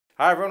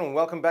Hi everyone and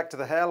welcome back to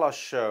the Hair Loss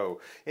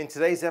Show. In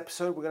today's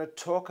episode we're going to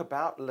talk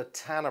about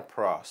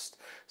Latanoprost,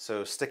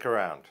 so stick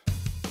around.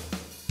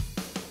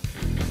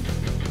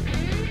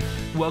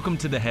 Welcome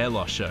to the Hair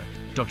Loss Show.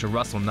 Dr.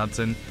 Russell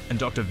Knudsen and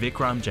Dr.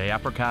 Vikram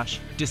Jayaprakash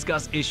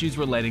discuss issues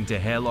relating to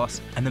hair loss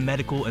and the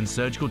medical and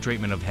surgical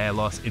treatment of hair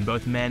loss in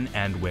both men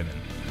and women.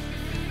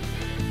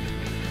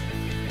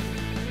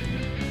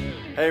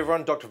 Hey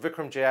everyone, Dr.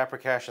 Vikram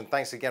Jayaprakash, and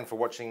thanks again for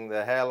watching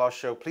the Hair Loss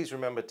Show. Please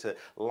remember to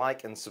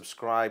like and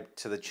subscribe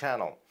to the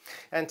channel.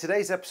 And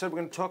today's episode we're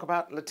going to talk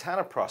about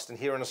Latanoprost. And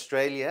here in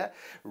Australia,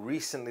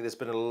 recently there's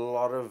been a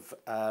lot of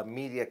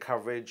media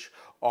coverage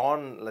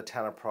on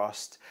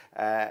Latanoprost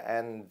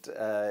and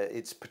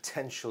its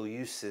potential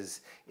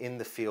uses in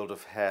the field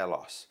of hair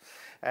loss.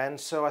 And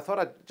so I thought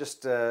I'd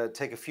just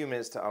take a few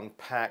minutes to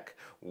unpack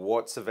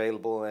what's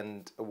available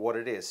and what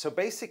it is. So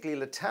basically,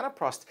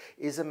 Latanoprost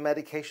is a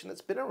medication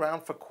that's been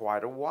around for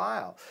quite a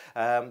while.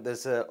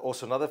 There's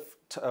also another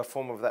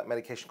form of that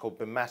medication called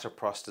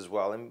Latanoprost as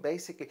well. And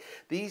basically,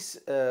 these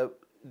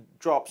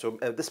drops, or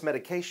this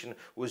medication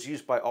was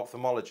used by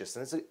ophthalmologists,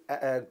 and it's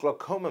a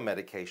glaucoma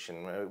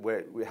medication where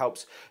it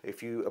helps,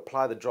 if you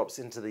apply the drops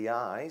into the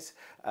eyes,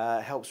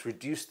 helps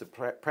reduce the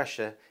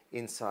pressure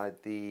inside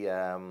the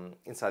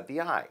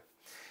eye.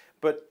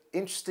 But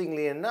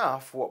interestingly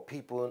enough, what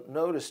people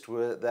noticed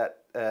were that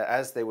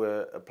as they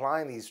were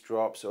applying these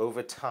drops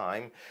over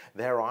time,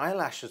 their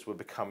eyelashes were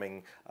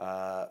becoming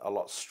a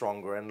lot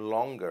stronger and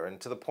longer, and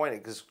to the point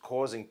it was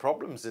causing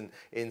problems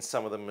in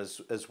some of them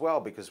as well,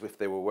 because if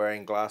they were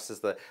wearing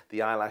glasses,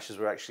 the eyelashes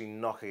were actually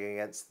knocking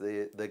against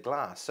the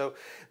glass. So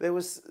there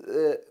was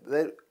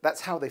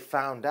that's how they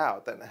found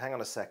out that, hang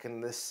on a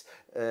second, this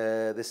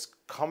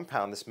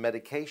compound, this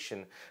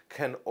medication,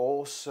 can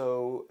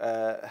also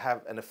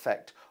have an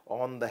effect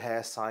on the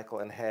hair cycle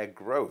and hair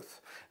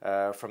growth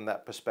from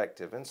that perspective.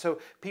 And so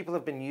people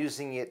have been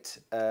using it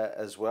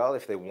as well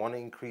if they want to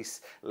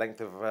increase length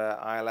of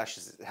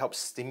eyelashes. It helps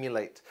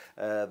stimulate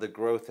the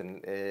growth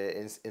and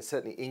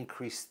certainly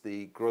increase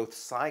the growth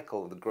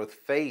cycle, the growth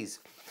phase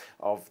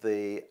of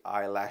the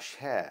eyelash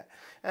hair.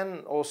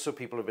 And also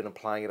people have been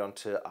applying it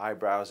onto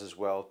eyebrows as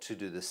well to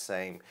do the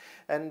same.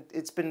 And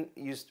it's been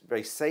used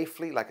very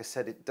safely. Like I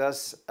said, it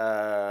does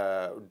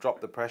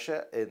drop the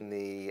pressure in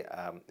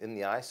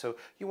the eye, so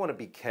you want to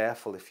be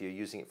careful if you're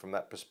using it from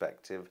that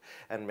perspective,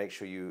 and make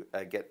sure you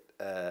get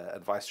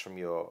advice from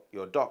your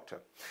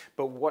doctor.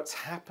 But what's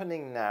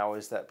happening now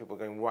is that people are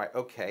going, right,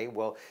 okay,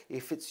 well,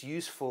 if it's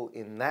useful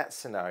in that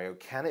scenario,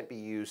 can it be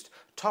used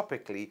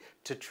topically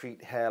to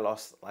treat hair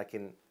loss like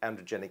in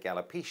androgenic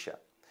alopecia?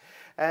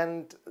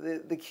 And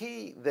the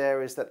key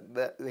there is that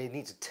they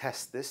need to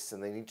test this,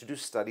 and they need to do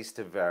studies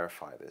to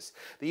verify this.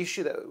 The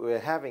issue that we're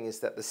having is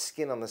that the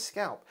skin on the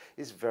scalp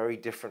is very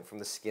different from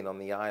the skin on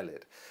the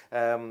eyelid.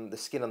 The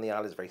skin on the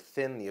eyelid is very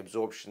thin, the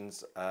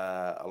absorption's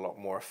a lot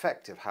more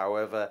effective.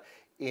 However,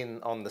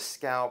 on the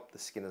scalp, the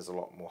skin is a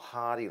lot more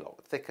hardy, a lot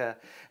thicker,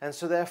 and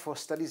so therefore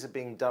studies are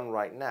being done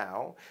right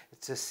now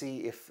to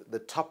see if the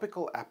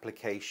topical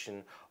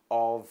application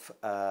of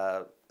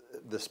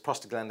this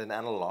prostaglandin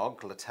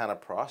analog,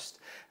 Latanoprost,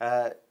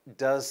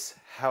 does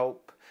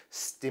help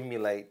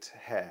stimulate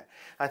hair.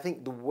 I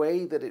think the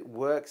way that it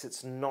works,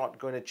 it's not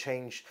going to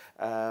change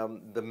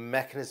the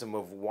mechanism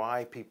of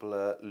why people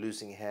are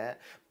losing hair,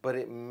 but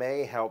it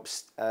may help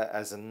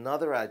as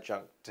another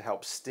adjunct to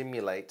help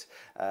stimulate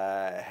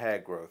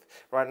hair growth.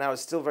 Right now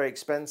it's still very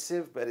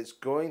expensive, but it's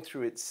going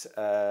through its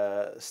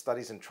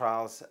studies and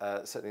trials,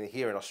 certainly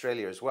here in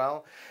Australia as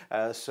well.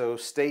 So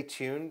stay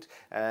tuned,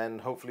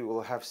 and hopefully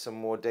we'll have some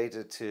more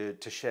data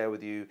to share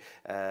with you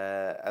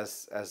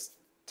as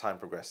time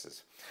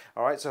progresses.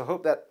 All right, so I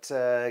hope that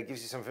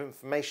gives you some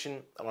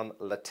information on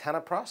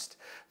Latanoprost.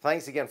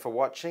 Thanks again for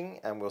watching,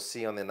 and we'll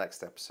see you on the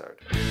next episode.